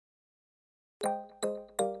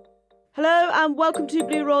Hello and welcome to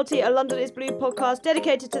Blue Royalty, a London is Blue podcast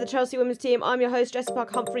dedicated to the Chelsea women's team. I'm your host, Jessica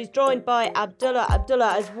Parker-Humphreys, joined by Abdullah.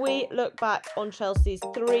 Abdullah, as we look back on Chelsea's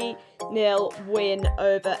 3-0 win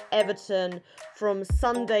over Everton from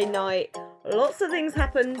Sunday night. Lots of things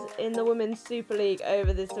happened in the Women's Super League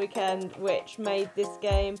over this weekend, which made this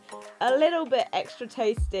game a little bit extra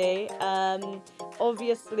tasty.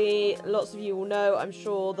 Obviously, lots of you will know, I'm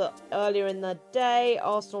sure, that earlier in the day,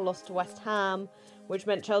 Arsenal lost to West Ham, which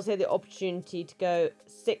meant Chelsea had the opportunity to go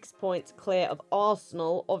 6 points clear of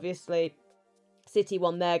Arsenal. Obviously, City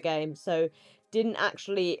won their game, so didn't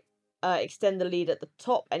actually extend the lead at the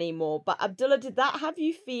top anymore. But Abdullah, did that have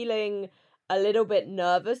you feeling a little bit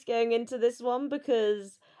nervous going into this one?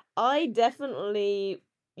 Because I definitely,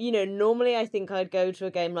 normally I think I'd go to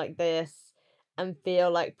a game like this and feel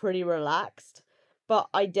like pretty relaxed. But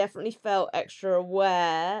I definitely felt extra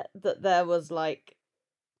aware that there was like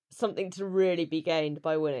something to really be gained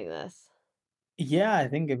by winning this. Yeah, I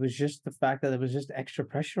think it was just the fact that there was just extra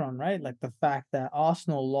pressure on, right? Like the fact that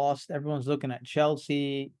Arsenal lost, everyone's looking at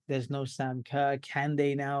Chelsea. There's no Sam Kerr. Can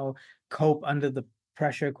they now cope under the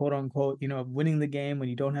pressure, quote unquote, of winning the game when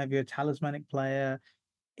you don't have your talismanic player?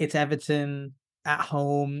 It's Everton at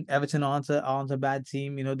home. Everton aren't a bad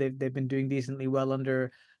team. They've been doing decently well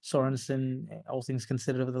under Sorensen, all things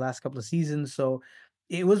considered, over the last couple of seasons. So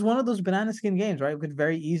it was one of those banana skin games, right? We could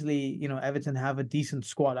very easily, Everton have a decent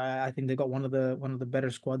squad. I think they got one of the better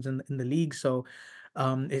squads in the league. So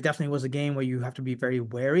it definitely was a game where you have to be very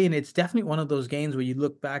wary. And it's definitely one of those games where you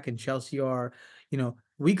look back and Chelsea are,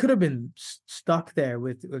 we could have been stuck there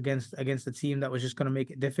with against a team that was just going to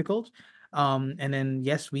make it difficult. And then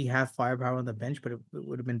yes, we have firepower on the bench, but it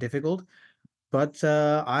would have been difficult. But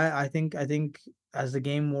I think as the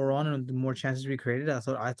game wore on and the more chances we created,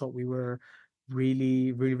 I thought we were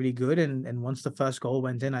really, really, really good. And once the first goal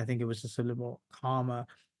went in, I think it was just a little more calmer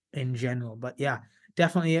in general. But yeah,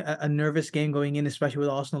 definitely a nervous game going in, especially with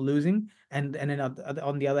Arsenal losing, and then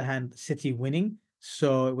on the other hand, City winning.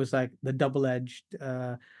 So it was like the double-edged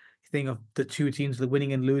thing of the two teams, the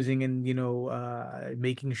winning and losing, and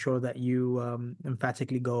making sure that you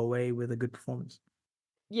emphatically go away with a good performance.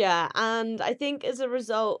 Yeah, and I think as a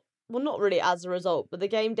result, well, not really as a result, but the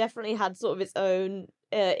game definitely had sort of its own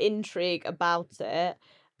intrigue about it.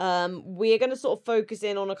 We're going to sort of focus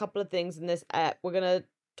in on a couple of things in this ep. We're going to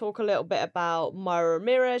talk a little bit about Mayra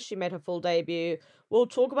Ramirez. She made her full debut. We'll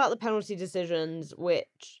talk about the penalty decisions,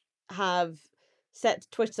 which have set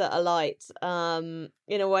Twitter alight in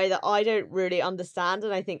a way that I don't really understand,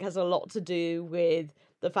 and I think has a lot to do with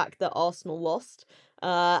the fact that Arsenal lost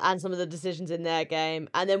and some of the decisions in their game.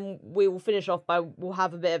 And then we will finish off by, we'll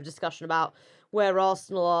have a bit of discussion about where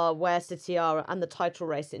Arsenal are, where City are, and the title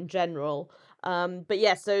race in general. But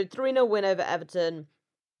yeah, so 3-0 win over Everton.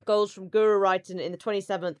 Goals from Guru Wrighton in the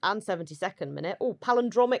 27th and 72nd minute. Oh,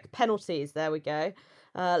 palindromic penalties. There we go.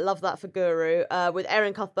 Love that for Guru. With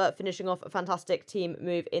Erin Cuthbert finishing off a fantastic team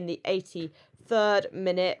move in the 83rd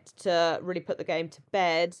minute to really put the game to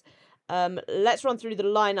bed. Let's run through the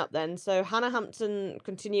lineup then. So Hannah Hampton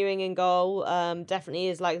continuing in goal. Definitely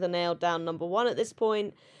is like the nailed down number one at this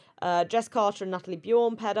point. Jess Carter and Natalie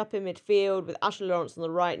Bjorn paired up in midfield with Ashley Lawrence on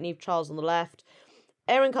the right, Neve Charles on the left.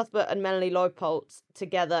 Erin Cuthbert and Melanie Leupolz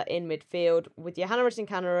together in midfield with Johanna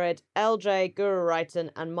Rytting-Kaneryd, LJ, Guru Wrighton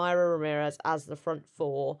and Mayra Ramirez as the front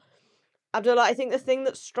four. Abdullah, I think the thing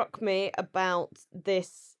that struck me about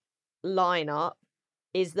this lineup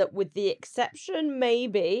is that with the exception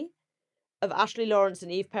maybe of Ashley Lawrence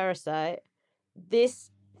and Eve Perisset,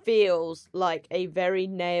 this feels like a very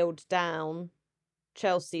nailed down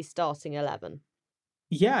Chelsea starting 11.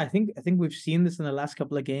 Yeah, I think we've seen this in the last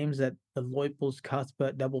couple of games that the Leupolz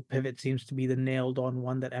Cuthbert double pivot seems to be the nailed on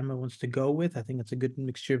one that Emma wants to go with. I think it's a good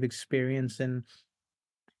mixture of experience and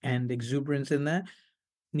exuberance in there.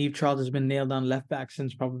 Neve Charles has been nailed on left back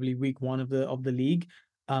since probably week one of the league.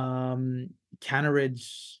 Canneridge,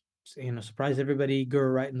 surprised everybody.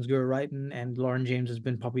 Guru Wrighton, and Lauren James has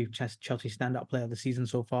been probably Chelsea standout player of the season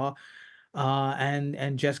so far.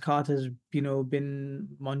 And Jess Carter's been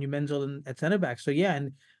monumental at center back. So yeah,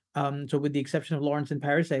 and so with the exception of Lawrence and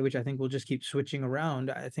Parise, which I think will just keep switching around,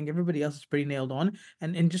 I think everybody else is pretty nailed on.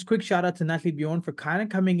 And just quick shout out to Natalie Bjorn for kind of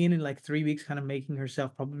coming in like 3 weeks, kind of making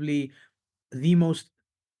herself probably the most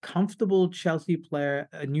comfortable Chelsea player,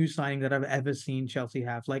 a new signing that I've ever seen Chelsea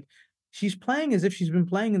have. Like she's playing as if she's been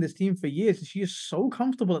playing in this team for years. She is so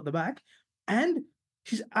comfortable at the back, and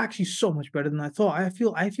she's actually so much better than I thought.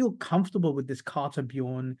 I feel comfortable with this Carter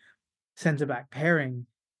Bjorn centre back pairing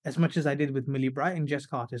as much as I did with Millie Bright and Jess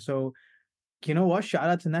Carter. So you know what? Shout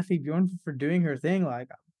out to Natalie Bjorn for doing her thing. Like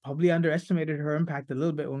probably underestimated her impact a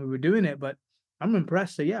little bit when we were doing it, but I'm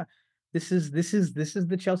impressed. So yeah, this is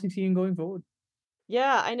the Chelsea team going forward.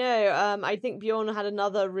 Yeah, I know. I think Bjorn had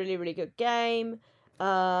another really, really good game.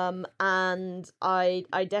 And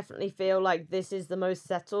I definitely feel like this is the most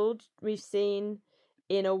settled we've seen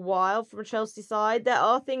in a while from a Chelsea side. There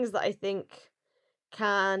are things that I think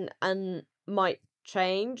can and might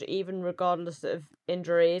change, even regardless of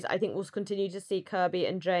injuries. I think we'll continue to see Kirby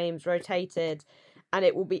and James rotated, and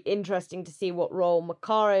it will be interesting to see what role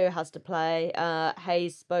Macario has to play.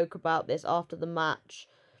 Hayes spoke about this after the match,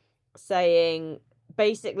 saying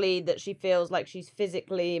basically that she feels like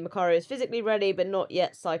Macario is physically ready, but not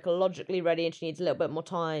yet psychologically ready, and she needs a little bit more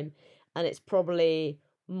time. And it's probably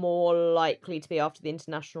more likely to be after the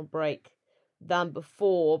international break than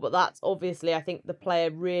before. But that's obviously, I think, the player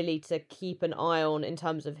really to keep an eye on in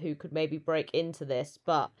terms of who could maybe break into this.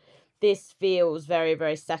 But this feels very,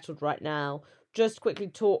 very settled right now. Just quickly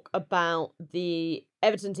talk about the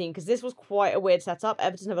Everton team, because this was quite a weird setup.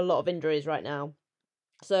 Everton have a lot of injuries right now.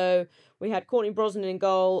 So we had Courtney Brosnan in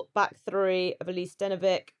goal, back three of Elise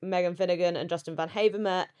Stenovic, Megan Finnegan, and Justin Van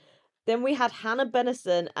Havermet. Then we had Hannah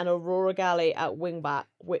Bennison and Aurora Galley at wingback,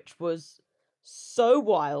 which was so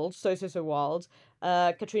wild, so wild.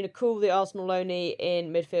 Katrina Kuhl, the Arsenal loanee,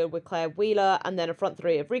 in midfield with Claire Wheeler, and then a front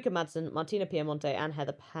three of Rika Madsen, Martina Piemonte, and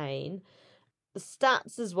Heather Payne. The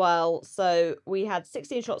stats as well. So we had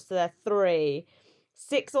 16 shots to their three,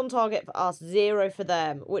 6 on target for us, 0 for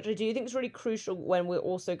them, which I do think is really crucial when we're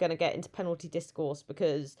also going to get into penalty discourse,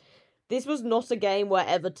 because this was not a game where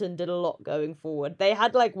Everton did a lot going forward. They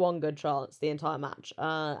had like one good chance the entire match,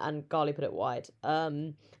 and Garley put it wide.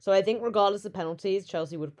 So I think regardless of penalties,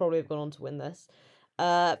 Chelsea would probably have gone on to win this.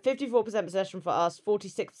 54% possession for us,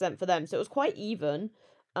 46% for them. So it was quite even.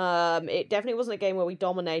 It definitely wasn't a game where we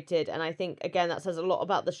dominated, and I think again that says a lot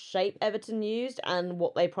about the shape Everton used and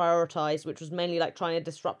what they prioritized, which was mainly like trying to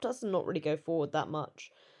disrupt us and not really go forward that much.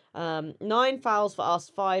 9 fouls for us,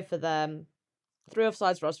 5 for them. 3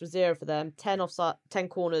 offsides for us, was 0 for them. 10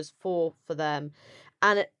 corners, 4 for them.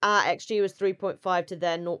 And our XG was 3.5 to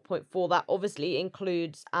their 0.4. That obviously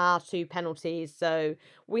includes our 2 penalties. So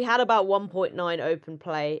we had about 1.9 open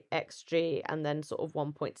play XG and then sort of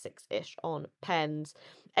 1.6-ish on pens.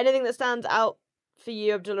 Anything that stands out for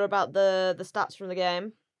you, Abdullah, about the stats from the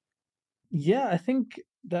game? Yeah, I think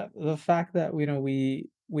that the fact that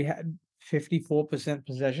we had 54%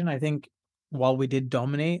 possession, I think while we did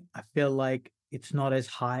dominate, I feel like it's not as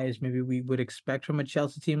high as maybe we would expect from a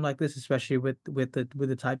Chelsea team like this, especially with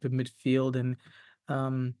the type of midfield and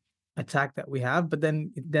um attack that we have. But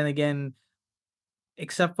then again,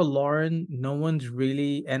 except for Lauren, no one's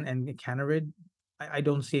really and Canarid, I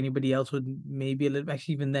don't see anybody else with maybe a little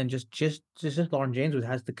actually even then just Lauren James who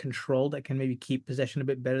has the control that can maybe keep possession a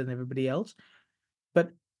bit better than everybody else.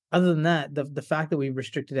 But other than that, the fact that we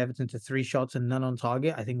restricted Everton to 3 shots and none on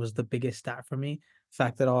target, I think was the biggest stat for me. The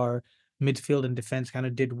fact that our midfield and defense kind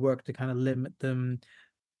of did work to kind of limit them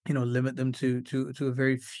to a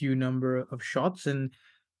very few number of shots. And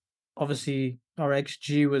obviously our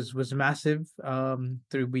XG was massive.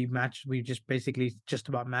 We just basically just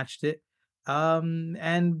about matched it.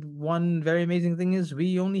 And one very amazing thing is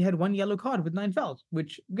we only had one yellow card with 9 fouls,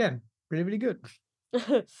 which again, really, really good.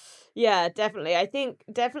 Yeah, definitely. I think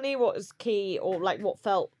definitely what was key, or like what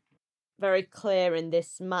felt very clear in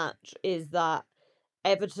this match, is that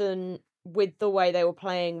Everton, with the way they were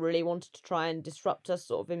playing, really wanted to try and disrupt us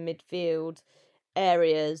sort of in midfield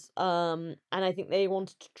areas. And I think they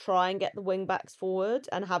wanted to try and get the wing backs forward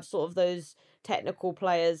and have sort of those technical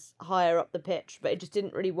players higher up the pitch, but it just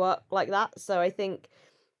didn't really work like that. So I think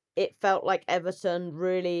it felt like Everton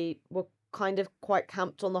really were kind of quite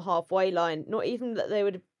camped on the halfway line. Not even that they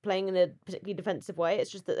were playing in a particularly defensive way,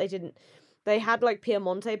 it's just that they didn't. They had like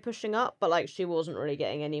Piemonte pushing up, but like she wasn't really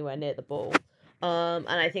getting anywhere near the ball. And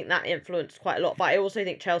I think that influenced quite a lot. But I also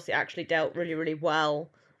think Chelsea actually dealt really, really well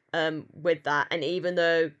with that. And even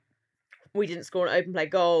though we didn't score an open play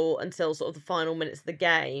goal until sort of the final minutes of the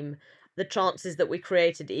game, the chances that we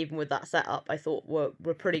created, even with that setup, I thought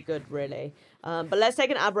were pretty good, really. But let's take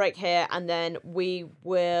an ad break here, and then we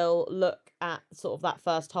will look at sort of that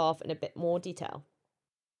first half in a bit more detail.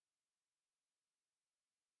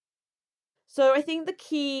 So I think the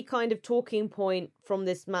key kind of talking point from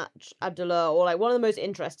this match, Abdullah, or like one of the most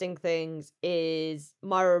interesting things, is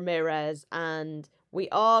Mayra Ramirez, and we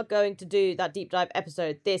are going to do that deep dive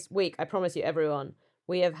episode this week. I promise you, everyone.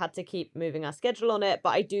 We have had to keep moving our schedule on it, but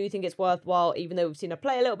I do think it's worthwhile, even though we've seen her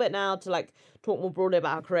play a little bit now, to like talk more broadly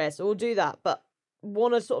about her career. So we'll do that, but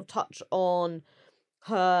want to sort of touch on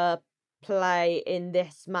her play in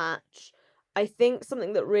this match. I think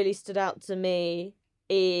something that really stood out to me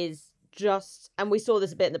is just, and we saw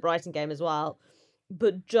this a bit in the Brighton game as well,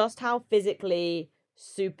 but just how physically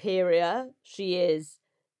superior she is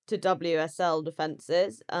to WSL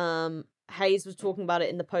defenses. Hayes was talking about it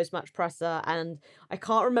in the post-match presser, and I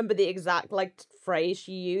can't remember the exact like phrase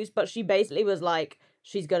she used, but she basically was like,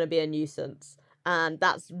 she's gonna be a nuisance. And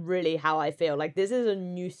that's really how I feel. Like this is a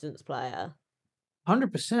nuisance player.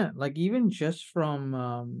 100%. Like even just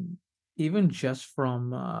from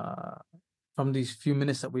these few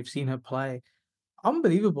minutes that we've seen her play,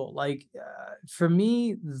 unbelievable. Like for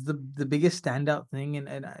me, the biggest standout thing,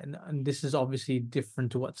 and this is obviously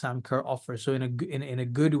different to what Sam Kerr offers. So in a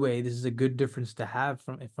good way, this is a good difference to have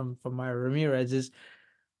from Myra Ramirez is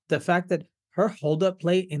the fact that her hold up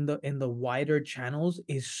play in the wider channels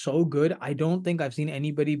is so good. I don't think I've seen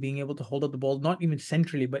anybody being able to hold up the ball, not even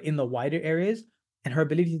centrally, but in the wider areas, and her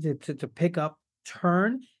ability to pick up,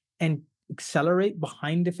 turn, and accelerate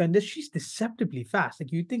behind defenders. She's deceptively fast.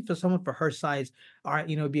 Like you'd think for someone for her size, all right,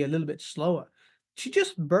 be a little bit slower. She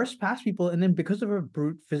just bursts past people, and then because of her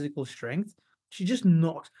brute physical strength, she just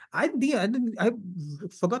knocks. I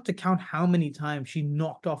forgot to count how many times she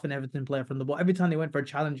knocked off an Everton player from the ball. Every time they went for a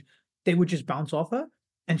challenge, they would just bounce off her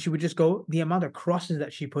and she would just go. The amount of crosses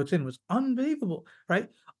that she puts in was unbelievable, right?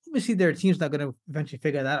 Obviously, there are teams that are going to eventually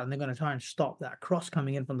figure that out and they're going to try and stop that cross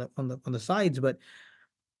coming in from the sides. But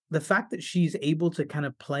the fact that she's able to kind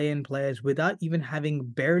of play in players without even having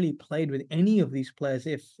barely played with any of these players,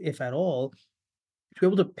 if at all, to be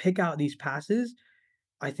able to pick out these passes,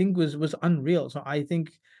 I think was unreal. So I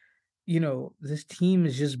think this team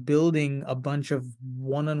is just building a bunch of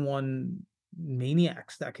one-on-one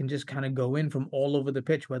maniacs that can just kind of go in from all over the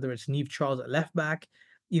pitch, whether it's Neve Charles at left back,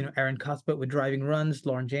 Aaron Cuthbert with driving runs,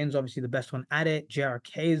 Lauren James, obviously the best one at it.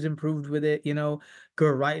 JRK has improved with it,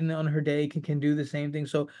 Gur Wrighton on her day can do the same thing.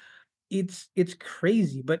 So it's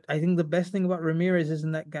crazy. But I think the best thing about Ramirez is,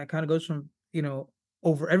 and that kind of goes from,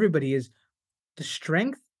 over everybody is the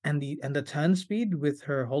strength and the turn speed with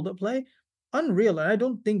her hold up play, unreal, and I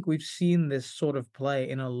don't think we've seen this sort of play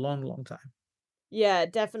in a long, long time. Yeah,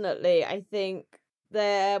 definitely. I think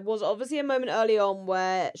there was obviously a moment early on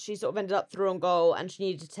where she sort of ended up through on goal and she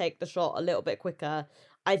needed to take the shot a little bit quicker.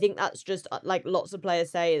 I think that's just like lots of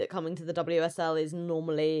players say that coming to the WSL is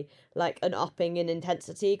normally like an upping in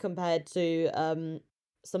intensity compared to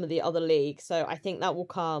some of the other leagues. So I think that will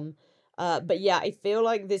come. But yeah, I feel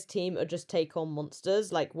like this team are just take on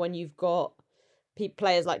monsters. Like when you've got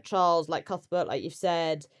players like Charles, like Cuthbert, like you've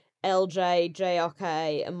said, LJ,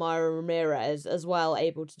 JRK, and Myra Ramirez as well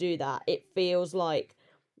able to do that. It feels like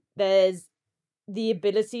there's the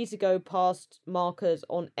ability to go past markers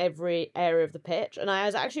on every area of the pitch. And I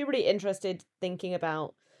was actually really interested thinking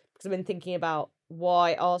about, because I've been thinking about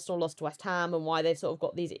why Arsenal lost to West Ham and why they've sort of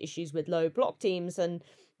got these issues with low block teams. And,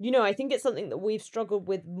 I think it's something that we've struggled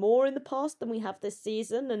with more in the past than we have this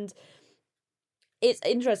season. And it's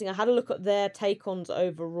interesting. I had a look at their take-ons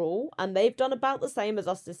overall, and they've done about the same as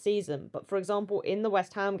us this season. But for example, in the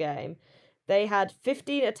West Ham game, they had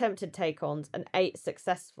 15 attempted take-ons and 8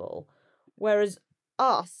 successful, whereas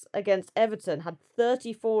us against Everton had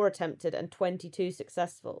 34 attempted and 22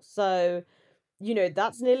 successful. So,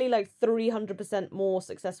 that's nearly like 300% more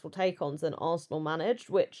successful take-ons than Arsenal managed,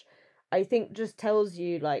 which I think just tells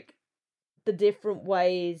you like the different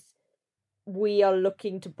ways we are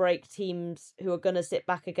looking to break teams who are going to sit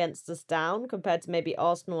back against us down compared to maybe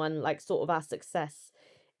Arsenal and like sort of our success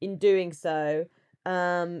in doing so.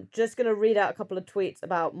 Just gonna read out a couple of tweets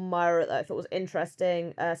about Myra that I thought was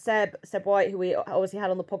interesting. Seb White, who we obviously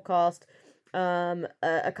had on the podcast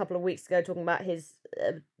a couple of weeks ago, talking about his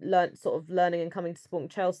learning and coming to support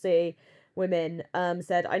Chelsea women,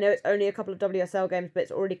 said, I know it's only a couple of WSL games, but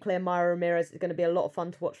it's already clear Mayra Ramirez is going to be a lot of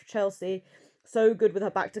fun to watch for Chelsea. So good with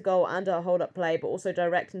her back to goal and her hold up play, but also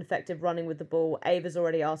direct and effective running with the ball. Ava's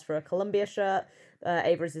already asked for a Columbia shirt.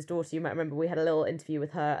 Ava is his daughter. You might remember we had a little interview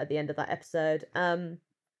with her at the end of that episode. And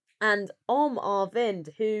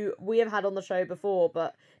Arvind, who we have had on the show before,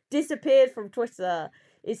 but disappeared from Twitter,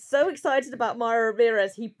 is so excited about Myra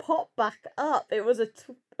Ramirez. He popped back up. It was a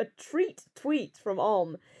treat tweet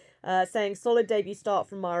from saying solid debut start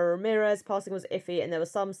from Mayra Ramirez. Passing was iffy and there were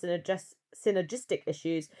some synergistic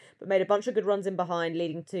issues, but made a bunch of good runs in behind,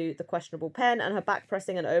 leading to the questionable pen. And her back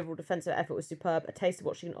pressing and overall defensive effort was superb. A taste of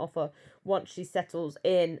what she can offer once she settles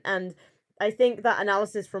in. And I think that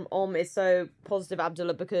analysis from is so positive,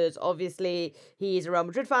 Abdullah, because obviously he's a Real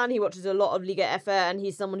Madrid fan. He watches a lot of Liga F, and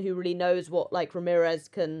he's someone who really knows what like Ramirez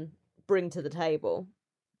can bring to the table.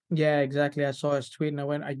 Yeah, exactly. I saw his tweet and I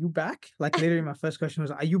went, "Are you back?" Like literally, my first question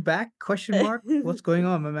was, "Are you back?" Question mark. What's going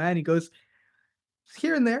on, my man? He goes,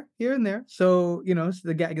 here and there, here and there. So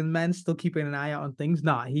so the man's still keeping an eye out on things.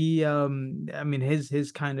 Nah, he I mean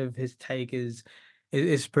his kind of his take is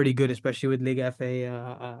is pretty good, especially with Liga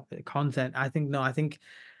FA content. I think no, I think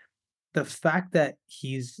the fact that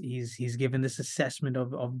he's given this assessment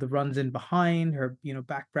of the runs in behind her,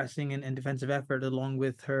 back pressing and defensive effort along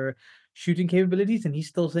with her shooting capabilities, and he's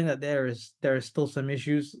still saying that there is still some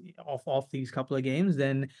issues off these couple of games,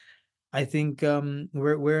 then I think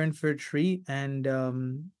we're in for a treat. And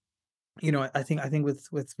I think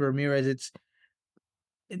with Ramirez,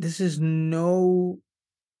 this is no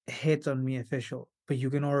hit on me official, but you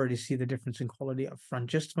can already see the difference in quality up front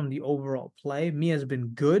just from the overall play. Mia's been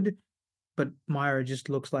good, but Mayra just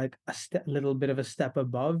looks like little bit of a step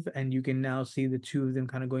above, and you can now see the two of them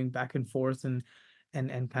kind of going back and forth and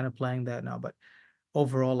kind of playing that now. But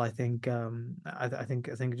overall, I think I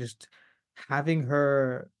think just having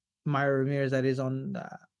her Mayra Ramirez that is on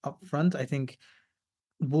up front, I think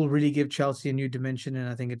will really give Chelsea a new dimension, and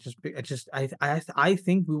I think I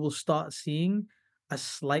think we will start seeing a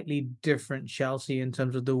slightly different Chelsea in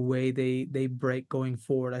terms of the way they break going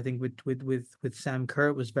forward. I think with Sam Kerr,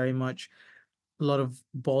 it was very much a lot of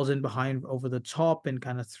balls in behind over the top and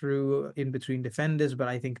kind of through in between defenders. But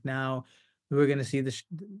I think now we're going to see this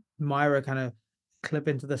Myra kind of clip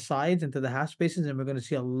into the sides, into the half spaces, and we're going to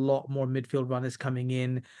see a lot more midfield runners coming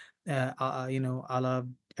in, a la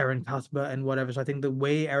Aaron Cuthbert and whatever. So I think the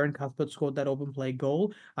way Aaron Cuthbert scored that open play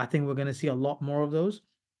goal, I think we're going to see a lot more of those.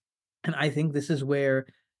 And I think this is where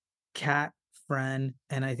Kat, Fran,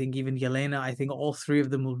 and I think even Yelena, I think all three of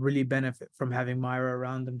them will really benefit from having Myra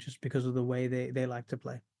around them just because of the way they like to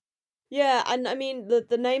play. Yeah, and I mean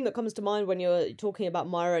the name that comes to mind when you're talking about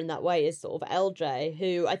Myra in that way is sort of LJ,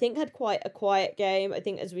 who I think had quite a quiet game. I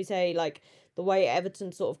think, as we say, like the way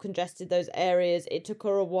Everton sort of congested those areas, it took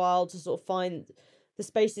her a while to sort of find the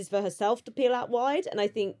spaces for herself to peel out wide, and I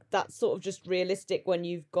think that's sort of just realistic when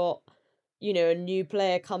you've got, a new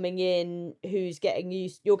player coming in who's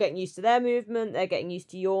you're getting used to their movement, they're getting used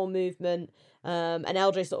to your movement. And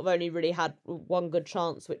LJ sort of only really had one good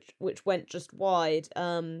chance, which went just wide.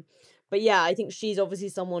 But yeah, I think she's obviously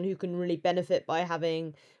someone who can really benefit by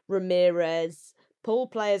having Ramirez pull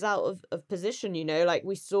players out of position, like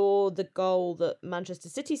we saw the goal that Manchester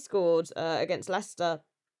City scored against Leicester,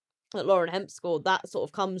 that Lauren Hemp scored. That sort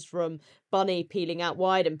of comes from Bunny peeling out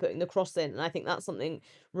wide and putting the cross in. And I think that's something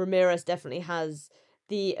Ramirez definitely has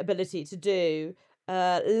the ability to do.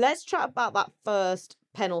 Let's chat about that first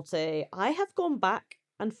penalty. I have gone back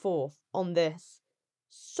and forth on this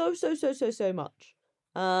so much.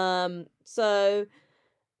 So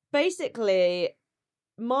basically,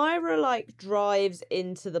 Myra like drives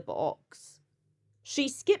into the box. She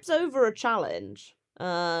skips over a challenge,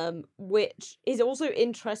 which is also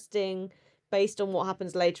interesting based on what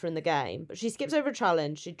happens later in the game. But she skips over a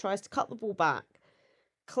challenge. She tries to cut the ball back.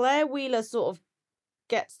 Claire Wheeler sort of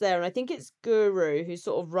gets there, and I think it's Guru who's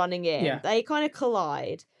sort of running in. Yeah. They kind of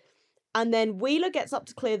collide. And then Wheeler gets up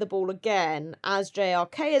to clear the ball again as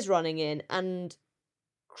JRK is running in and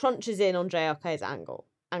crunches in on JRK's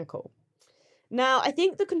ankle. Now, I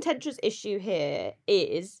think the contentious issue here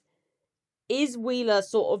is Wheeler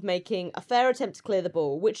sort of making a fair attempt to clear the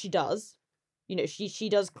ball, which she does. She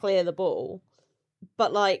does clear the ball.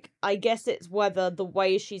 But, like, I guess it's whether the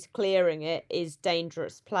way she's clearing it is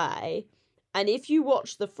dangerous play. And if you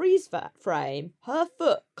watch the freeze frame, her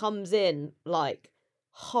foot comes in, like,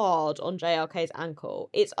 hard on JRK's ankle.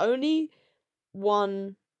 It's only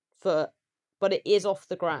one foot, but it is off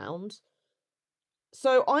the ground.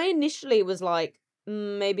 So I initially was like,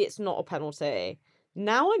 maybe it's not a penalty.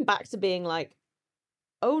 Now I'm back to being like,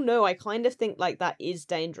 oh no, I kind of think like that is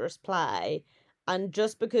dangerous play. And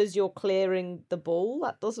just because you're clearing the ball,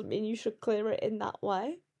 that doesn't mean you should clear it in that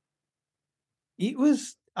way.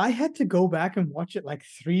 I had to go back and watch it like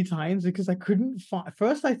 3 times because I couldn't find.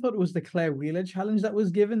 First, I thought it was the Claire Wheeler challenge that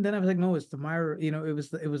was given. Then I was like, no, it's the Myra, it was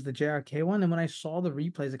the JRK one. And when I saw the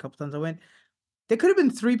replays a couple times, I went, there could have been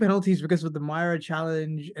 3 penalties because of the Myra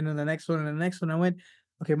challenge, and then the next one, and the next one. I went,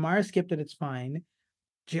 okay, Myra skipped it, it's fine.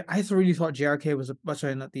 I really thought JRK was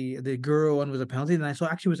sorry, not the Guru one was a penalty. And I saw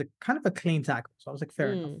actually it was a kind of a clean tackle. So I was like,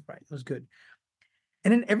 fair enough, right? It was good.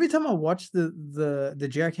 And then every time I watch the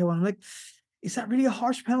JRK one, I'm like, is that really a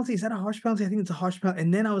harsh penalty? Is that a harsh penalty? I think it's a harsh penalty.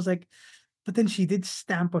 And then I was like, but then she did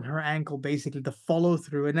stamp on her ankle, basically the follow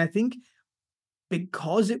through. And I think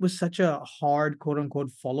because it was such a hard quote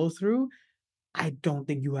unquote follow through, I don't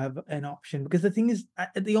think you have an option, because the thing is,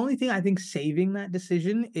 the only thing I think saving that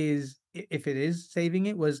decision is, if it is saving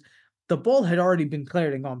it, was the ball had already been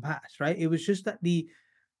cleared and gone past, right? It was just that the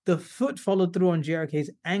foot followed through on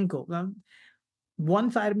JRK's ankle. Now, one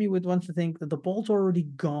side of me would wants to think that the ball's already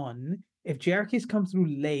gone. if JRK's come through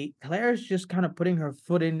late, Claire's just kind of putting her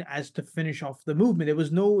foot in as to finish off the movement. There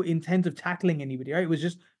was no intent of tackling anybody, right? It was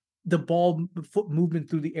just the ball foot movement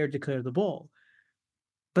through the air to clear the ball.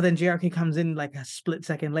 But then JRK comes in like a split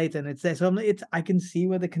second later and it's there. So it's I can see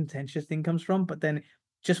where the contentious thing comes from, but then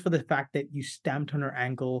just for the fact that you stamped on her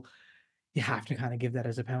ankle, you have to kind of give that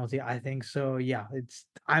as a penalty, I think. So yeah, it's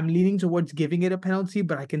I'm leaning towards giving it a penalty,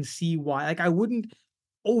 but I can see why. Like I wouldn't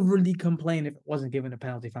overly complain if it wasn't given a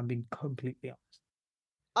penalty, if I'm being completely honest.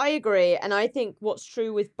 I agree, and I think what's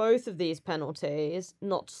true with both of these penalties,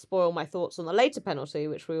 not to spoil my thoughts on the later penalty,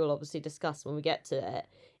 which we will obviously discuss when we get to it,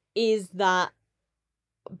 is that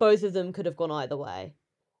both of them could have gone either way.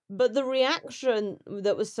 But the reaction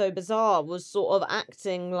that was so bizarre was sort of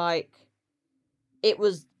acting like it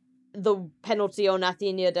was the penalty on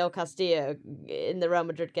Athenia del Castillo in the Real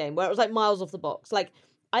Madrid game, where it was like miles off the box. Like,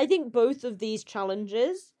 I think both of these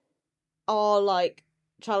challenges are like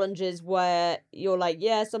challenges where you're like,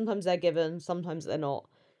 yeah, sometimes they're given, sometimes they're not.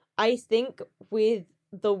 I think with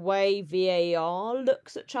the way VAR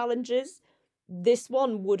looks at challenges, this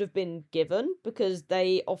one would have been given because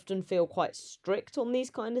they often feel quite strict on these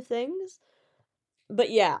kind of things.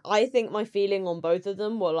 But yeah, I think my feeling on both of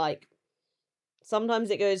them were like, sometimes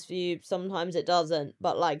it goes for you, sometimes it doesn't.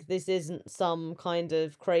 But like, this isn't some kind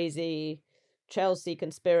of crazy Chelsea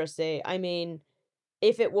conspiracy. I mean,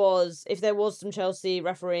 if there was some Chelsea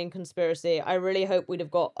refereeing conspiracy, I really hope we'd have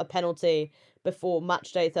got a penalty before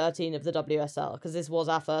match day 13 of the WSL, because this was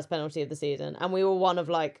our first penalty of the season, and we were one of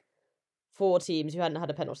like 4 teams who hadn't had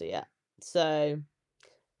a penalty yet. So,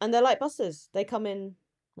 and they're like buses. They come in,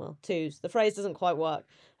 well, twos. The phrase doesn't quite work.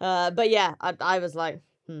 But yeah, I was like,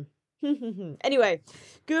 hmm. Anyway,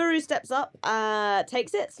 Guru steps up,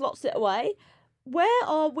 takes it, slots it away. Where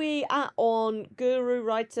are we at on Guru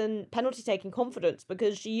Wrighton penalty taking confidence?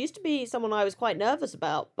 Because she used to be someone I was quite nervous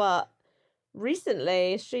about, but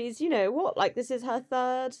recently she's, you know what, like this is her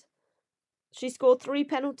third. She scored 3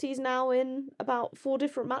 penalties now in about 4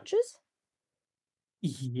 different matches.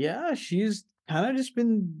 Yeah, she's kind of just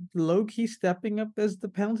been low key stepping up as the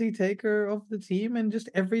penalty taker of the team, and just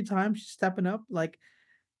every time she's stepping up, like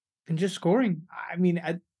and just scoring. I mean,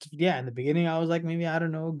 yeah, in the beginning I was like, maybe I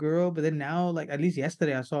don't know, girl, but then now, like at least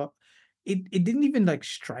yesterday, I saw it. It didn't even like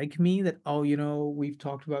strike me that oh, we've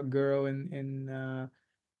talked about girl in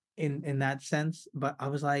that sense, but I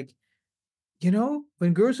was like,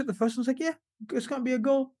 when girl took the first one, I was like, yeah, it's gonna be a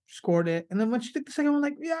goal, scored it, and then when she took the second one,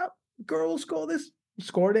 like, yeah, girl will score this,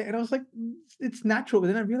 scored it, and I was like, it's natural. But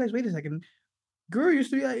then I realized, wait a second, girl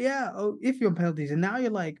used to be like, yeah, oh, if you're on penalties, and now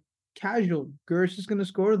you're like casual. Girl's just gonna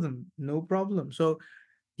score them, no problem. So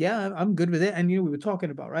yeah, I'm good with it. And we were talking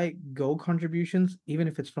about right goal contributions, even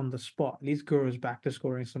if it's from the spot. At least girl is back to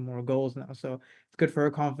scoring some more goals now, so it's good for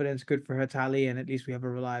her confidence, good for her tally, and at least we have a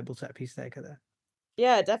reliable set piece taker there.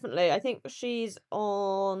 Yeah, definitely. I think she's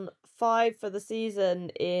on 5 for the season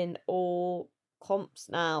in all comps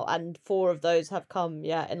now, and 4 of those have come,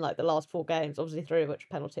 yeah, in like the last 4 games, obviously 3 of which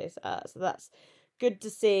are penalties. So that's good to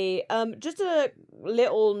see. Just a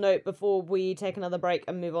little note before we take another break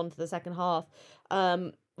and move on to the second half.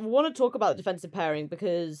 We want to talk about the defensive pairing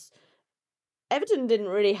because Everton didn't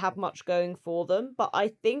really have much going for them, but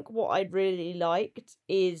I think what I really liked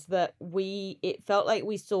is that it felt like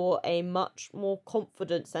we saw a much more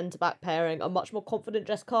confident centre back pairing, a much more confident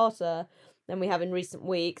Jess Carter than we have in recent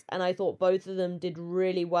weeks, and I thought both of them did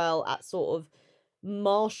really well at sort of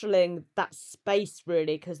marshalling that space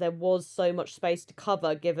really, because there was so much space to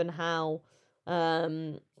cover given how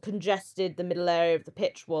congested the middle area of the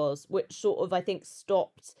pitch was, which sort of I think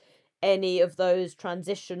stopped any of those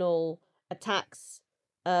transitional attacks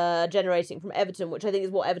generating from Everton, which I think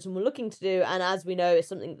is what Everton were looking to do, and as we know, is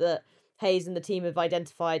something that Hayes and the team have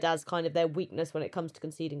identified as kind of their weakness when it comes to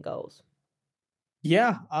conceding goals.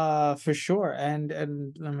 Yeah, for sure. And I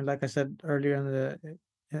mean, like I said earlier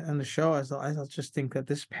in the show, I just think that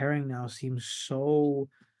this pairing now seems so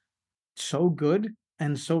good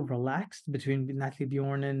and so relaxed between Natalie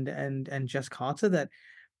Bjorn and Jess Carter that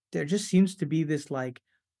there just seems to be this like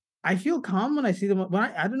I feel calm when I see them when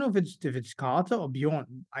I don't know if it's Carter or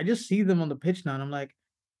Bjorn. I just see them on the pitch now and I'm like,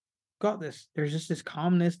 got this. There's just this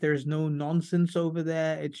calmness. There's no nonsense over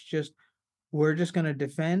there. It's just we're just gonna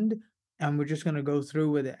defend and we're just gonna go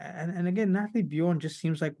through with it. And again, Natalie Bjorn just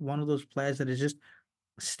seems like one of those players that has just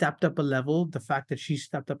stepped up a level. The fact that she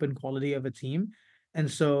stepped up in quality of a team, and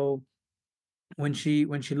so when she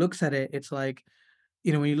looks at it, it's like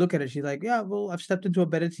when you look at it, she's like, yeah, well, I've stepped into a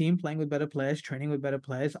better team, playing with better players, training with better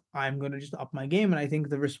players. I'm gonna just up my game, and I think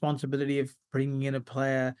the responsibility of bringing in a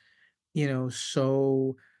player,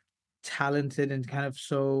 so talented and kind of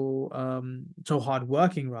so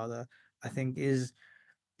hardworking rather I think is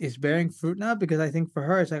bearing fruit now because I think for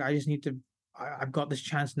her it's like I just need to I've got this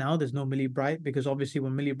chance now. There's no Millie Bright because obviously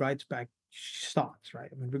when Millie Bright's back, she starts, right?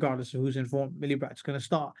 I mean, regardless of who's in form, Millie Bright's gonna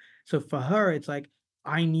start. So for her, it's like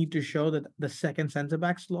I need to show that the second centre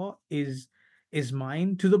back slot is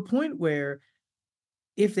mine to the point where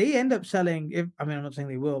if they end up selling, if I mean, I'm not saying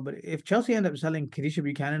they will, but if Chelsea end up selling Khadijah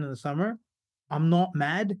Buchanan in the summer, I'm not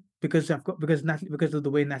mad because I've got because of the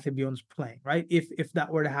way Natalie Bjorn's playing, right? If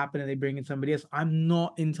that were to happen and they bring in somebody else, I'm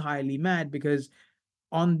not entirely mad because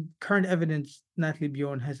on current evidence, Natalie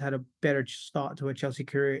Bjorn has had a better start to a Chelsea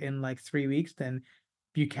career in like 3 weeks than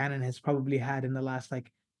Buchanan has probably had in the last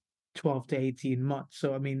like 12 to 18 months.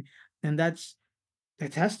 So I mean, and that's a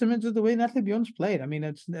testament to the way Natalie Bjorn's played. I mean,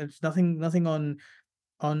 it's nothing on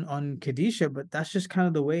Kadisha, but that's just kind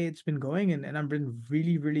of the way it's been going, and I've been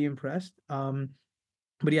really, really impressed.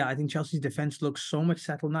 But yeah, I think Chelsea's defense looks so much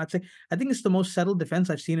settled now. I think it's the most settled defense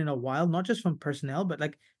I've seen in a while, not just from personnel, but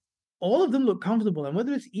like all of them look comfortable. And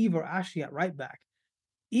whether it's Eve or Ashley at right back,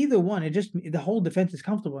 either one, it just the whole defense is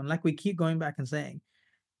comfortable. And like we keep going back and saying,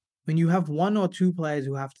 when you have one or two players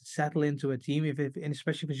who have to settle into a team, if and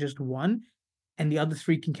especially if it's just one, and the other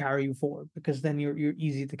three can carry you forward, because then you're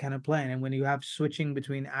easy to kind of play. And when you have switching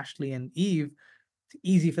between Ashley and Eve, it's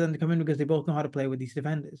easy for them to come in because they both know how to play with these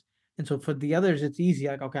defenders. And so for the others, it's easy.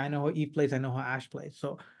 Like, okay, I know how Eve plays, I know how Ash plays,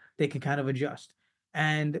 so they can kind of adjust.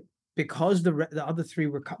 And because the other three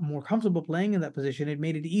were more comfortable playing in that position, it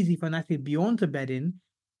made it easy for Natalie Bjorn to bed in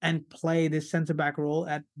and play this centre back role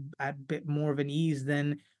at bit more of an ease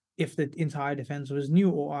than if the entire defense was new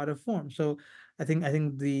or out of form. So I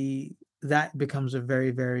think the that becomes a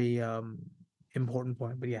very very important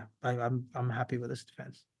point. But yeah, I'm happy with this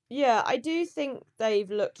defense. Yeah, I do think they've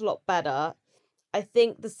looked a lot better. I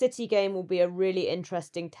think the City game will be a really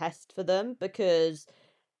interesting test for them because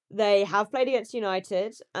they have played against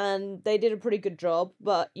United and they did a pretty good job,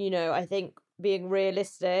 but I think being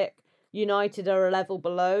realistic, United are a level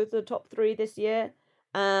below the top 3 this year.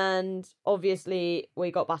 And obviously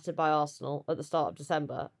we got battered by Arsenal at the start of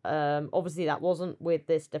December. Obviously that wasn't with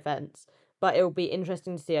this defense, but it will be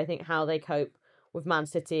interesting to see I think how they cope with Man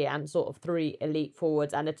City and sort of 3 elite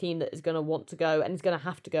forwards and a team that is going to want to go and is going to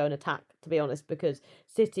have to go and attack, to be honest, because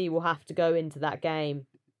City will have to go into that game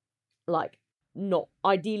like not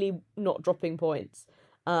ideally not dropping points.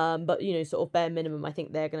 But sort of bare minimum, I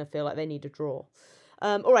think they're going to feel like they need a draw.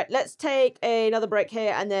 All right, let's take another break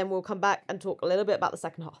here, and then we'll come back and talk a little bit about the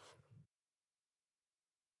second half.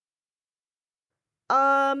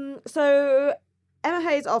 So Emma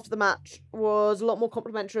Hayes after the match was a lot more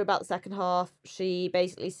complimentary about the second half. She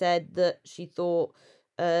basically said that she thought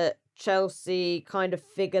Chelsea kind of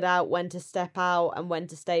figured out when to step out and when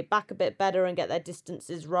to stay back a bit better and get their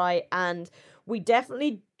distances right. And we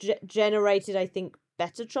definitely generated, I think,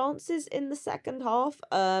 better chances in the second half.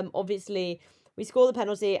 Obviously, we score the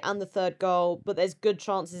penalty and the third goal, but there's good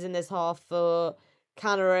chances in this half for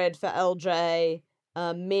Canarid, for LJ.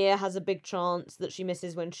 Mia has a big chance that she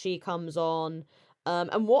misses when she comes on.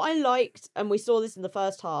 And what I liked, and we saw this in the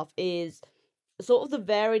first half, is sort of the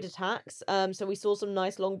varied attacks. So we saw some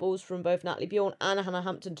nice long balls from both Natalie Bjorn and Hannah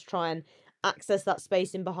Hampton to try and access that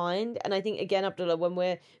space in behind. And I think, again, Abdullah, when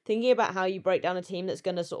we're thinking about how you break down a team that's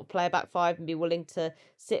going to sort of play a back five and be willing to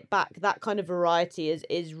sit back, that kind of variety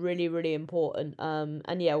is really, really important.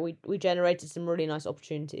 And yeah, we generated some really nice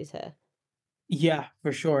opportunities here. Yeah,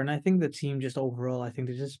 for sure. And I think the team just overall, I think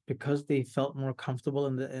they just because they felt more comfortable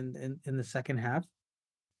in the second half.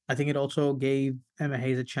 I think it also gave Emma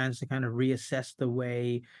Hayes a chance to kind of reassess the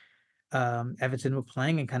way Everton were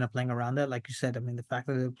playing and kind of playing around that. Like you said, I mean, the fact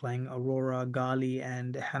that they're playing Aurora, Gali,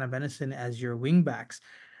 and Hannah Benison as your wing backs,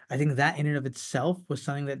 I think that in and of itself was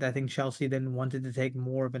something that I think Chelsea then wanted to take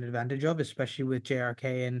more of an advantage of, especially with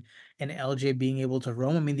JRK and LJ being able to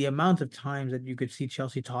roam. I mean, the amount of times that you could see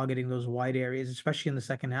Chelsea targeting those wide areas, especially in the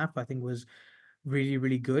second half, I think was really,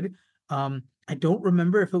 really good. I don't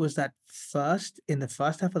remember if it was that first in the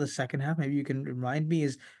first half or the second half. Maybe you can remind me.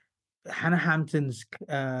 Is Hannah Hampton's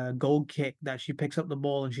goal kick that she picks up the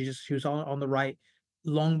ball and she was on the right,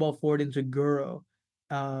 long ball forward into Guro.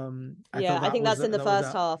 I Yeah, thought I that think was that's in the that was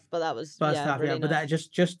first a half, but that was, first yeah, half, yeah. really But that nice.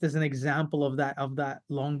 just as an example of that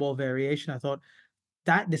long ball variation, I thought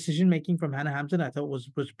that decision making from Hannah Hampton, I thought was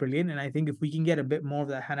brilliant. And I think if we can get a bit more of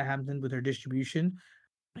that Hannah Hampton with her distribution,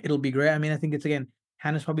 it'll be great. I mean, I think it's again,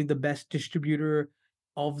 Hannah's probably the best distributor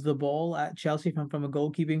of the ball at Chelsea from a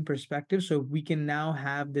goalkeeping perspective. So we can now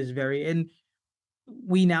have this very and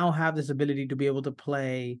we now have this ability to be able to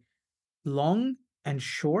play long and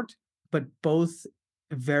short, but both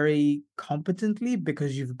very competently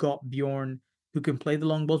because you've got Bjorn who can play the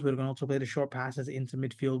long balls, but who can also play the short passes into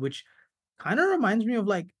midfield, which kind of reminds me of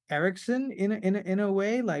like Ericsson in a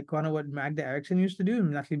way, like kind of what Magda Ericsson used to do.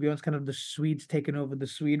 And Natalie Bjorn's kind of the Swedes taking over the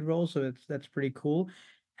Swede role, so that's pretty cool.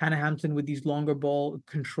 Hannah Hampton with these longer ball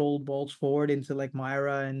controlled balls forward into like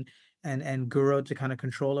Myra and Guro to kind of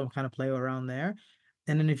control and kind of play around there.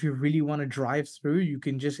 And then if you really want to drive through, you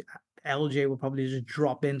can just LJ will probably just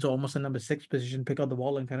drop into almost a number six position, pick up the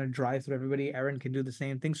ball and kind of drive through everybody. Aaron can do the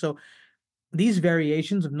same thing. So these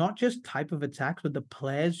variations of not just type of attacks, but the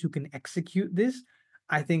players who can execute this,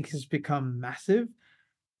 I think has become massive.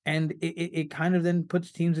 And it kind of then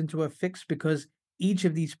puts teams into a fix because each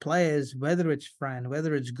of these players, whether it's Fran,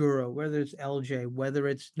 whether it's Guro, whether it's LJ, whether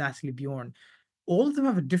it's Natalie Bjorn, all of them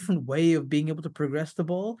have a different way of being able to progress the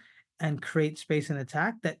ball and create space and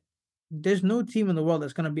attack that there's no team in the world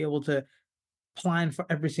that's going to be able to plan for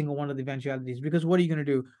every single one of the eventualities. Because what are you going to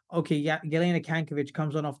do? Okay, yeah, Jelena Kankovic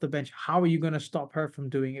comes on off the bench. How are you going to stop her from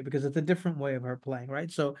doing it? Because it's a different way of her playing,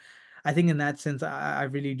 right? So I think in that sense, I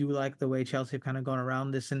really do like the way Chelsea have kind of gone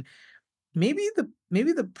around this. And maybe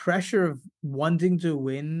the pressure of wanting to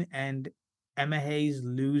win and Emma Hayes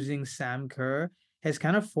losing Sam Kerr has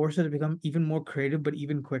kind of forced her to become even more creative, but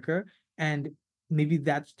even quicker. And maybe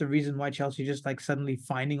that's the reason why Chelsea just like suddenly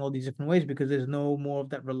finding all these different ways because there's no more of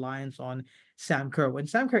that reliance on Sam Kerr. When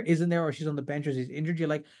Sam Kerr isn't there or she's on the bench or she's injured, you're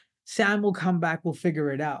like, Sam will come back, we'll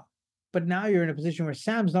figure it out. But now you're in a position where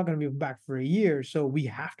Sam's not going to be back for a year. So we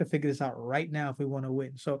have to figure this out right now if we want to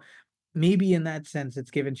win. So maybe in that sense,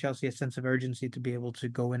 it's given Chelsea a sense of urgency to be able to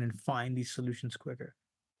go in and find these solutions quicker.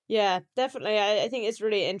 Yeah, definitely. I think it's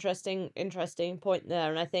really interesting point there.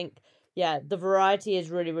 And I think, yeah, the variety is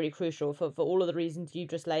really, really crucial for all of the reasons you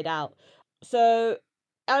just laid out. So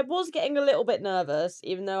I was getting a little bit nervous,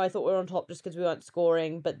 even though I thought we were on top just because we weren't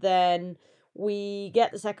scoring. But then we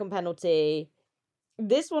get the second penalty.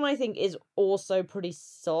 This one I think is also pretty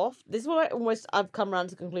soft. This one I've come around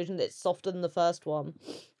to the conclusion that it's softer than the first one.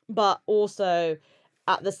 But also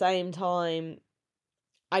at the same time,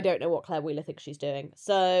 I don't know what Claire Wheeler thinks she's doing.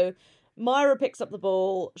 So Mayra picks up the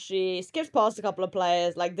ball. She skips past a couple of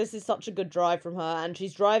players. Like, this is such a good drive from her, and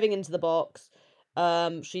she's driving into the box.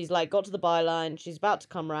 She's like got to the byline. She's about to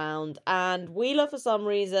come round, and Wheeler for some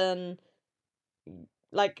reason,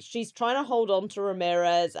 like, she's trying to hold on to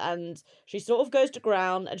Ramirez, and she sort of goes to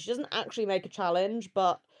ground, and she doesn't actually make a challenge,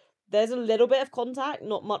 but there's a little bit of contact,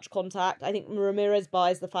 not much contact. I think Ramirez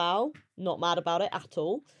buys the foul. Not mad about it at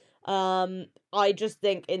all. I just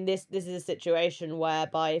think in this is a situation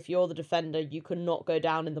whereby if you're the defender, you cannot go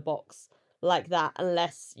down in the box like that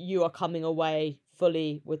unless you are coming away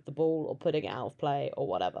fully with the ball or putting it out of play or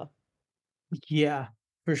whatever. Yeah,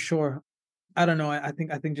 for sure. I don't know. I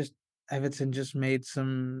think just Everton just made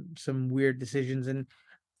some weird decisions, and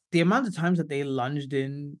the amount of times that they lunged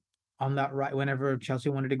in on that right whenever Chelsea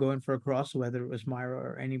wanted to go in for a cross, whether it was Myra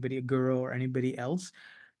or anybody, Guro or anybody else,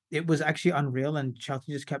 it was actually unreal, and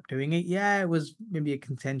Chelsea just kept doing it. Yeah, it was maybe a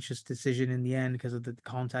contentious decision in the end because of the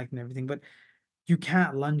contact and everything, but you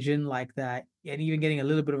can't lunge in like that, and even getting a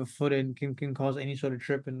little bit of a foot in can cause any sort of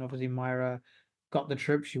trip. And obviously, Myra got the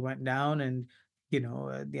trip; she went down, and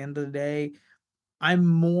at the end of the day, I'm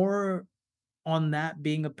more on that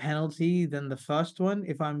being a penalty than the first one.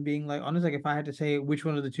 If I'm being like honest, like if I had to say which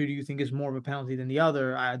one of the two do you think is more of a penalty than the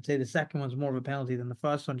other, I'd say the second one's more of a penalty than the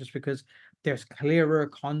first one, just because there's clearer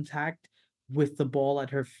contact with the ball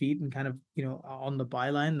at her feet and kind of on the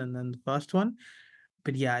byline than the first one.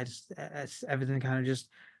 But yeah, it's everything kind of just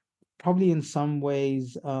probably in some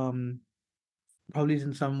ways, probably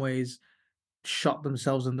in some ways shot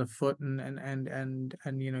themselves in the foot, and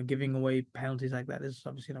giving away penalties like that is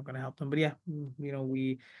obviously not going to help them. But yeah,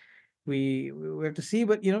 we have to see.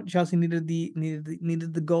 But Chelsea needed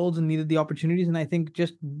the goals and needed the opportunities, and I think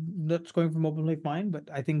just not scoring from open play fine, but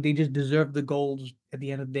I think they just deserved the goals at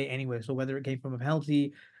the end of the day anyway. So whether it came from a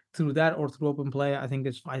penalty through that or through open play, I think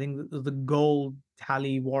the goal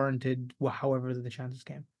tally warranted however the chances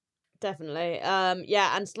came. Definitely.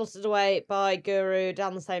 Yeah, and slotted away by Guru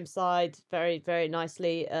down the same side. Very, very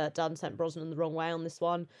nicely done. Sent Brosnan the wrong way on this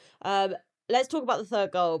one. Let's talk about the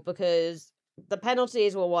third goal because the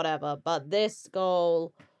penalties were whatever, but this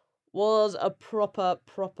goal was a proper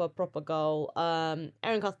goal.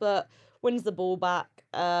 Erin Cuthbert wins the ball back.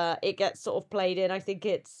 It gets sort of played in. I think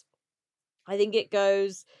it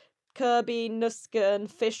goes Kirby,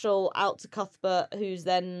 Nusken, Fischl out to Cuthbert, who's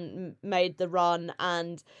then made the run,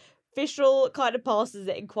 and Fischl kind of passes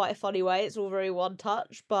it in quite a funny way. It's all very one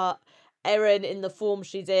touch, but Erin, in the form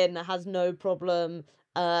she's in, has no problem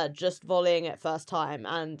just volleying it first time,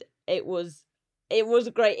 and it was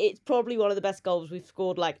great. It's probably one of the best goals we've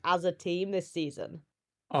scored like as a team this season.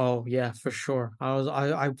 Oh yeah, for sure.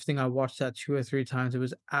 I think I watched that 2 or 3 times. It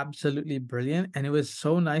was absolutely brilliant. And it was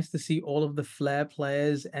so nice to see all of the flair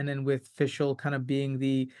players and then with Fischl kind of being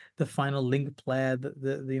the final link player,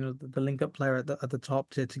 the the link up player at the top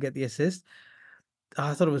to get the assist.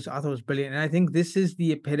 I thought it was brilliant. And I think this is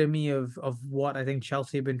the epitome of what I think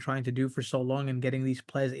Chelsea have been trying to do for so long and getting these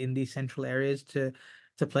players in these central areas to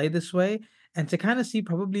play this way. And to kind of see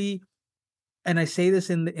probably, and I say this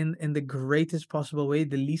in the greatest possible way,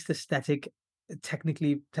 the least aesthetic,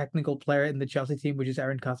 technical player in the Chelsea team, which is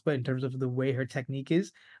Erin Cuthbert, in terms of the way her technique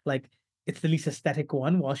is. Like, it's the least aesthetic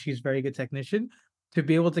one, while she's a very good technician. To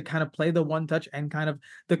be able to kind of play the one touch and kind of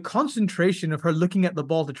the concentration of her looking at the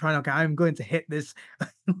ball to try and, okay, I'm going to hit this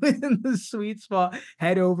within the sweet spot,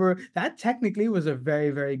 head over. That technically was a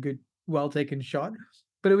very, very good, well taken shot.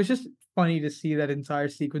 But it was just funny to see that entire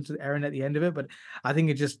sequence with Erin at the end of it. But I think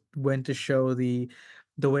it just went to show the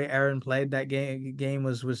way Erin played that game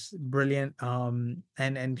was brilliant.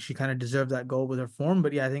 And she kind of deserved that goal with her form.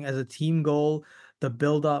 But yeah, I think as a team goal, the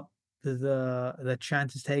build up, the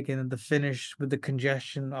chances taken, and the finish with the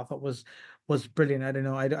congestion, I thought was brilliant. I don't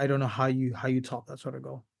know. I don't know how you top that sort of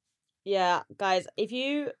goal. Yeah, guys, if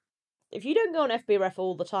you don't go on FB Ref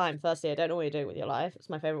all the time, firstly, I don't know what you're doing with your life. It's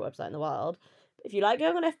my favorite website in the world. But if you like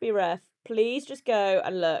going on FB Ref, please just go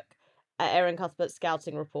and look at Erin Cuthbert's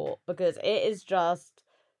scouting report because it is just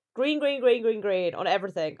green, green, green, green, green on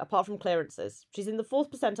everything apart from clearances. She's in the fourth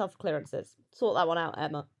percentile for clearances. Sort that one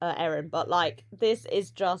out, Erin. But like, this is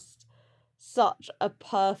just such a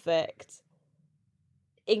perfect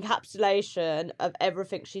encapsulation of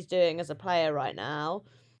everything she's doing as a player right now.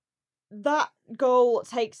 That goal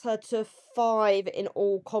takes her to 5 in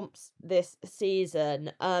all comps this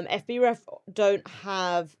season. FB Ref don't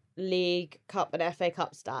have League Cup and FA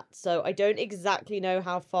Cup stats, so I don't exactly know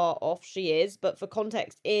how far off she is, but for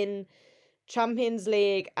context, in Champions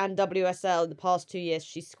League and WSL in the past 2 years,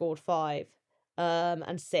 she's scored 5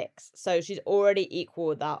 and 6. So she's already equal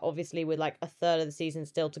with that, obviously, with like a third of the season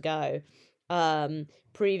still to go.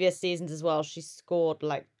 Previous seasons as well, she scored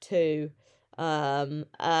like 2. Her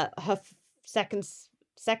second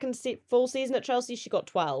full season at Chelsea, she got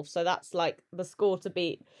 12. So that's like the score to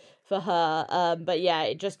beat for her. But yeah,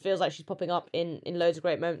 it just feels like she's popping up in loads of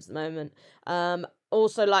great moments at the moment.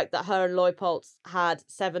 Also like that her and Leupolz had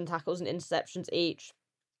 7 tackles and interceptions each.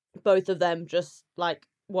 Both of them just like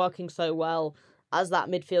working so well as that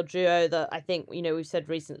midfield duo that I think, we've said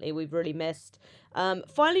recently we've really missed.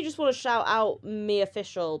 Finally, just want to shout out Mia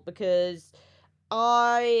Fischl because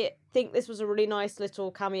I think this was a really nice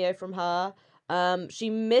little cameo from her. She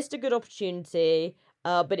missed a good opportunity,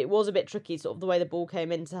 but it was a bit tricky, sort of the way the ball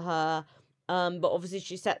came into her. But obviously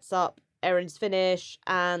she sets up Erin's finish,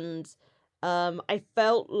 and I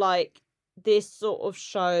felt like this sort of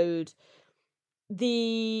showed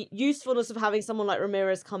the usefulness of having someone like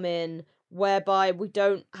Ramirez come in, whereby we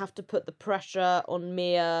don't have to put the pressure on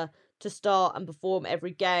Mia to start and perform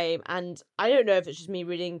every game. And I don't know if it's just me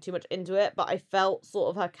reading too much into it, but I felt sort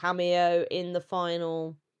of her cameo in the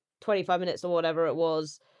final 25 minutes or whatever it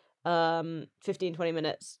was, 15-20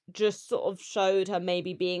 minutes, just sort of showed her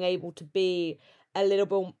maybe being able to be a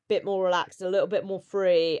little bit more relaxed, a little bit more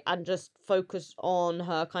free, and just focus on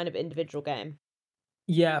her kind of individual game.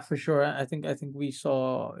 Yeah, for sure. I think we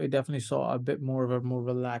definitely saw a bit more of a more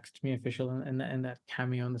relaxed me official in that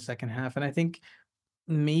cameo in the second half. And I think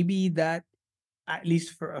maybe that, at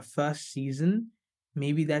least for a first season,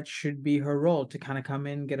 maybe that should be her role, to kind of come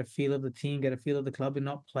in, get a feel of the team, get a feel of the club, and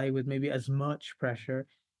not play with maybe as much pressure.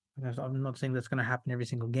 And I'm not saying that's going to happen every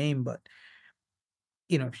single game, but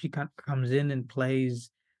if she comes in and plays,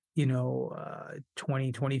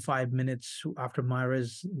 20, 25 minutes after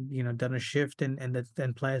Myra's, done a shift, and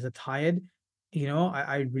then players are tired,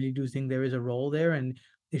 I really do think there is a role there. And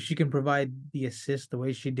if she can provide the assist the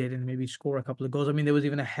way she did and maybe score a couple of goals. I mean, there was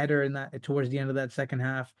even a header in that towards the end of that second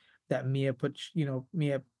half that Mia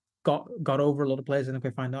got over a lot of players and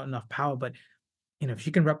if find out enough power. But if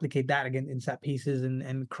she can replicate that again in set pieces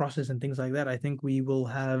and crosses and things like that, I think we will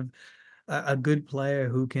have a good player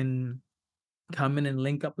who can come in and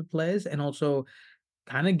link up with players and also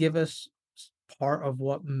kind of give us part of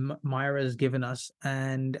what Myra has given us,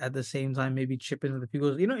 and at the same time maybe chip in with a few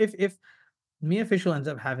goals. If Mia Official ends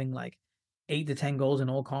up having like 8 to 10 goals in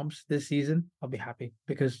all comps this season, I'll be happy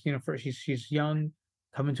because first she's young,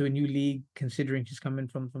 coming to a new league, considering she's coming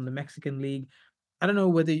from the Mexican league. I don't know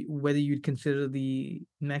whether you'd consider the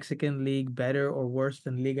Mexican league better or worse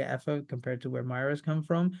than Liga F compared to where Myra's come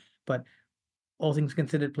from, but all things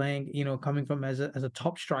considered, playing, coming from as a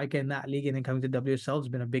top striker in that league and then coming to WSL has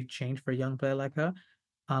been a big change for a young player like her.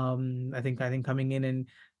 I think coming in and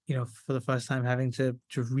for the first time having to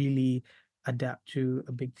really adapt to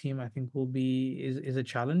a big team, I think will be is a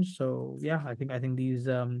challenge. So yeah, I think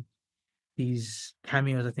these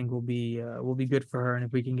cameos I think will be good for her, and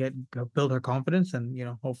if we can build her confidence,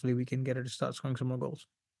 and hopefully we can get her to start scoring some more goals.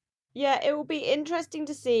 Yeah, it will be interesting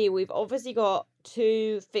to see. We've obviously got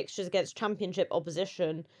two fixtures against championship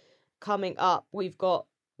opposition coming up. We've got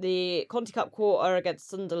the Conti Cup quarter against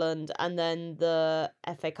Sunderland and then the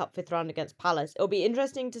FA Cup fifth round against Palace. It'll be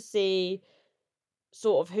interesting to see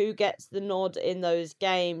sort of who gets the nod in those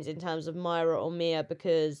games in terms of Myra or Mia,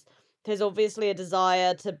 because there's obviously a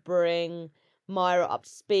desire to bring Myra up to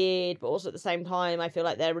speed, but also at the same time, I feel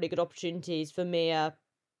like they're really good opportunities for Mia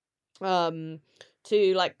um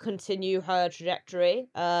to like continue her trajectory.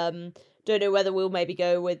 Don't know whether we'll maybe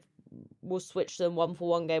go with we'll switch them one for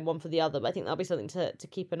one game, one for the other, but I think that'll be something to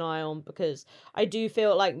keep an eye on, because I do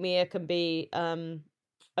feel like Mia can be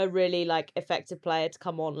a really like effective player to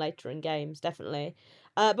come on later in games, definitely.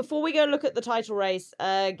 Before we go look at the title race,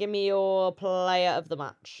 give me your player of the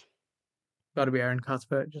match. Got to be Aaron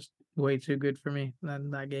Cuthbert, just way too good for me.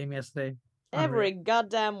 And that game yesterday, Every unreal.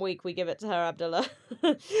 goddamn week we give it to her, Abdullah.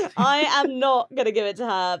 I am not gonna give it to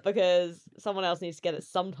her because someone else needs to get it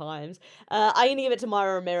sometimes. I'm gonna give it to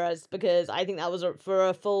Mayra Ramirez because I think that was for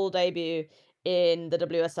a full debut in the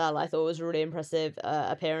WSL. I thought it was a really impressive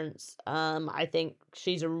appearance. I think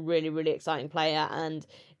she's a really, really exciting player, and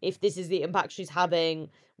if this is the impact she's having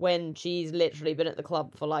when she's literally been at the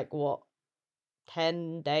club for like what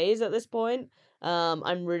 10 days at this point.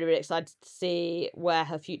 I'm really, really excited to see where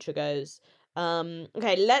her future goes.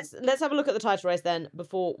 Okay, let's have a look at the title race then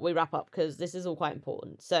before we wrap up, because this is all quite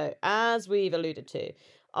important. So, as we've alluded to,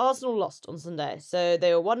 Arsenal lost on Sunday. So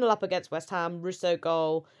they were 1-0 up against West Ham, Russo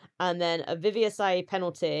goal, and then a Vivier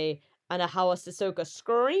penalty and a Hawa Sissoko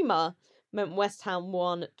screamer meant West Ham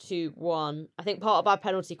won 2-1. I think part of our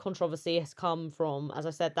penalty controversy has come from, as I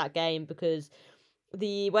said, that game, because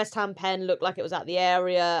the West Ham pen looked like it was at the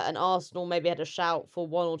area, and Arsenal maybe had a shout for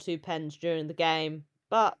one or two pens during the game.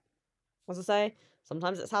 But, as I say,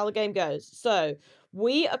 sometimes that's how the game goes. So,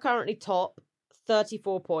 we are currently top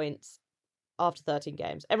 34 points after 13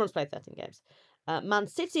 games. Everyone's played 13 games. Man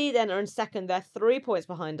City then are in second. They're 3 points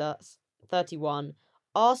behind us, 31.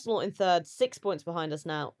 Arsenal in third, 6 points behind us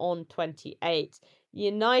now on 28.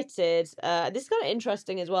 United, this is kind of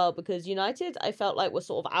interesting as well, because United, I felt like were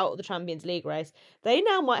sort of out of the Champions League race. They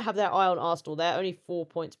now might have their eye on Arsenal. They're only 4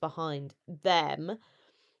 points behind them.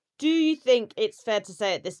 Do you think it's fair to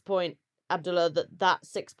say at this point, Abdullah, that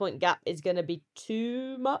 6 point gap is going to be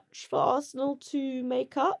too much for Arsenal to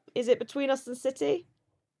make up? Is it between us and City?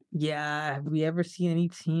 Yeah, have we ever seen any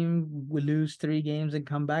team lose 3 games and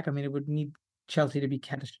come back? I mean, it would need Chelsea to be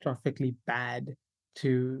catastrophically bad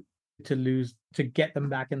to lose to get them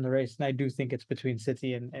back in the race. And I do think it's between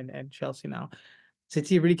City and Chelsea now.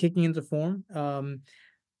 City really kicking into form.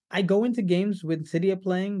 I go into games with City are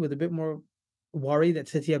playing with a bit more worry that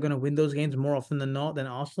City are going to win those games more often than not than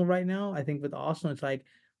Arsenal right now. I think with Arsenal, it's like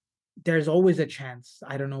there's always a chance.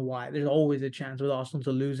 I don't know why. There's always a chance with Arsenal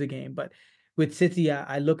to lose a game. But with City,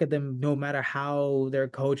 I look at them no matter how they're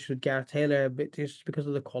coached with Gareth Taylor, but just because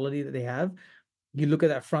of the quality that they have. You look at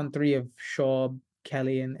that front three of Shaw,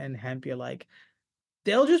 Kelly, and Hemp, you're like,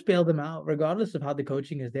 they'll just bail them out, regardless of how the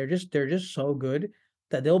coaching is. They're just so good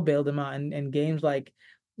that they'll bail them out. And games like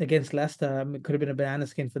against Leicester, it could have been a banana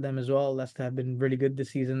skin for them as well. Leicester have been really good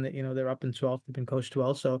this season. That they're up in 12th, they've been coached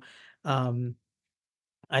well. So um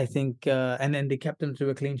I think, and then they kept them to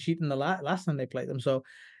a clean sheet in the last time they played them. So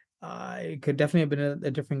it could definitely have been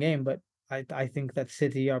a different game. But I think that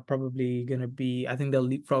City are probably going to be. I think they'll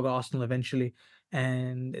leapfrog Arsenal eventually,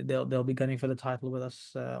 and they'll be gunning for the title with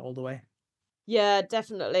us all the way. Yeah,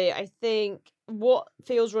 definitely. I think what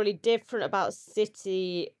feels really different about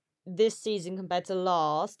City this season compared to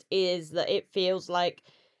last is that it feels like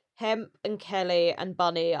Hemp and Kelly and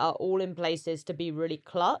Bunny are all in places to be really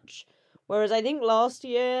clutch. Whereas I think last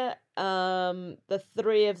year, the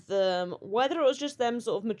three of them, whether it was just them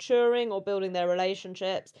sort of maturing or building their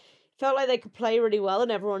relationships, felt like they could play really well,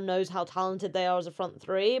 and everyone knows how talented they are as a front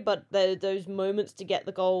three. But those moments to get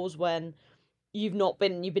the goals when you've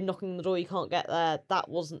been knocking on the door, you can't get there. That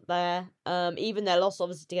wasn't there. Even their loss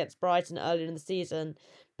obviously against Brighton earlier in the season,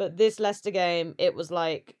 but this Leicester game, it was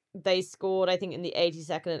like they scored, I think, in the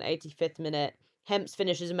 82nd and 85th minute. Hemp's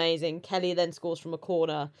finish is amazing. Kelly then scores from a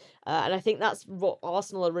corner, and I think that's what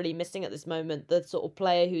Arsenal are really missing at this moment. The sort of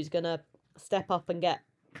player who's gonna step up and get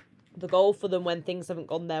the goal for them when things haven't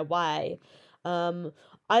gone their way. Um,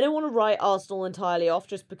 I don't want to write Arsenal entirely off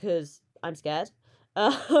just because I'm scared.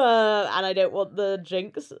 And I don't want the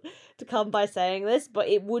jinx to come by saying this, but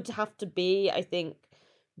it would have to be, I think,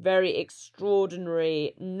 very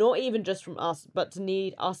extraordinary, not even just from us, but to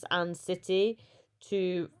need us and City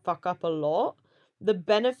to fuck up a lot. The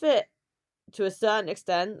benefit, to a certain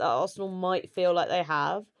extent, that Arsenal might feel like they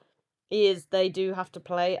have is they do have to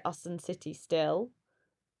play us and City still.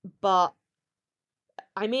 But,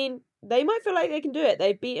 I mean, they might feel like they can do it.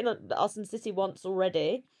 They've beaten us and City once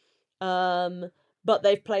already. But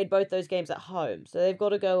they've played both those games at home, so they've got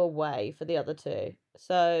to go away for the other two.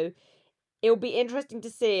 So it'll be interesting to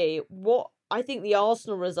see what I think the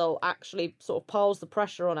Arsenal result actually sort of piles the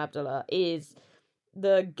pressure on Abdullah is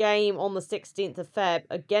the game on the 16th of Feb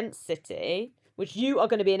against City, which you are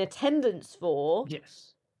going to be in attendance for.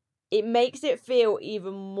 Yes. It makes it feel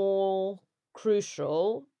even more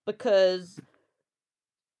crucial because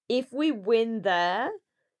if we win there,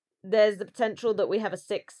 there's the potential that we have a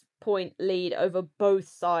 6-point lead over both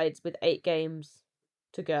sides with 8 games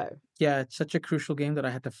to go. Yeah, it's such a crucial game that I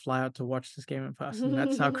had to fly out to watch this game in person.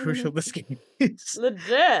 That's how crucial this game is.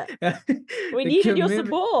 Legit. We The needed your commitment.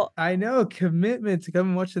 support. I know, commitment to come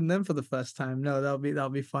and watching them for the first time. No, that'll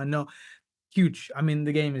be fun. No, huge. I mean,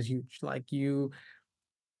 the game is huge. Like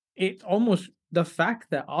it almost the fact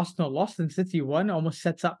that Arsenal lost and City won almost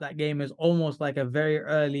sets up that game as almost like a very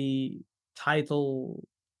early title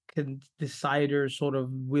decider sort of.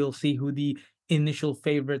 We'll see who the initial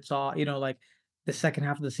favorites are. Like the second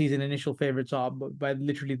half of the season, initial favorites are by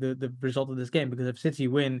literally the result of this game. Because if City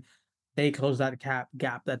win, they close that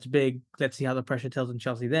gap. That's big. Let's see how the pressure tells on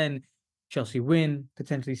Chelsea. Then Chelsea win,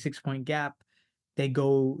 potentially 6-point gap. They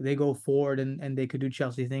go forward and they could do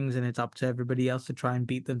Chelsea things, and it's up to everybody else to try and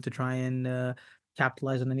beat them, to try and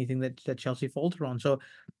capitalize on anything that Chelsea falter on. So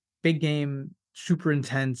big game, super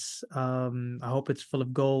intense. I hope it's full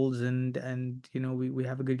of goals and we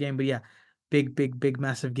have a good game. But yeah, big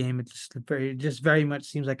massive game. It's very much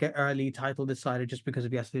seems like an early title decider just because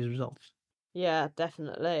of yesterday's results. Yeah,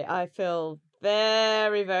 definitely. I feel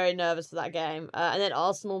very, very nervous for that game. And then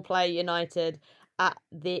Arsenal play United at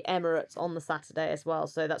the Emirates on the Saturday as well.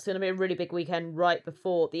 So that's going to be a really big weekend right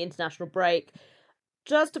before the international break.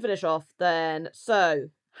 Just to finish off then, so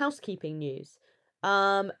housekeeping news.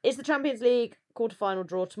 It's the Champions League quarterfinal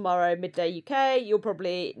draw tomorrow, midday UK. You'll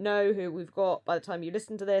probably know who we've got by the time you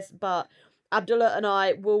listen to this, but Abdullah and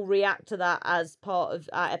I will react to that as part of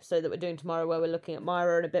our episode that we're doing tomorrow, where we're looking at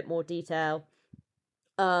Mayra in a bit more detail.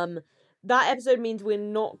 That episode means we're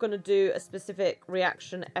not going to do a specific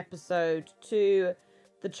reaction episode to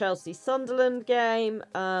the Chelsea Sunderland game.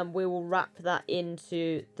 We will wrap that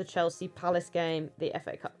into the Chelsea Palace game, the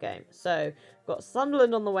FA Cup game. So we've got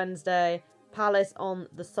Sunderland on the Wednesday, Palace on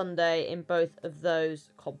the Sunday in both of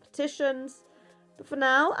those competitions. But for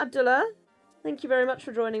now, Abdullah, thank you very much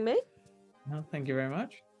for joining me. No, thank you very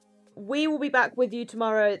much. We will be back with you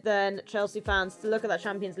tomorrow then, Chelsea fans, to look at that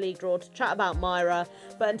Champions League draw, to chat about Mayra.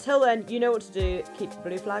 But until then, you know what to do. Keep the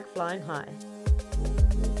blue flag flying high.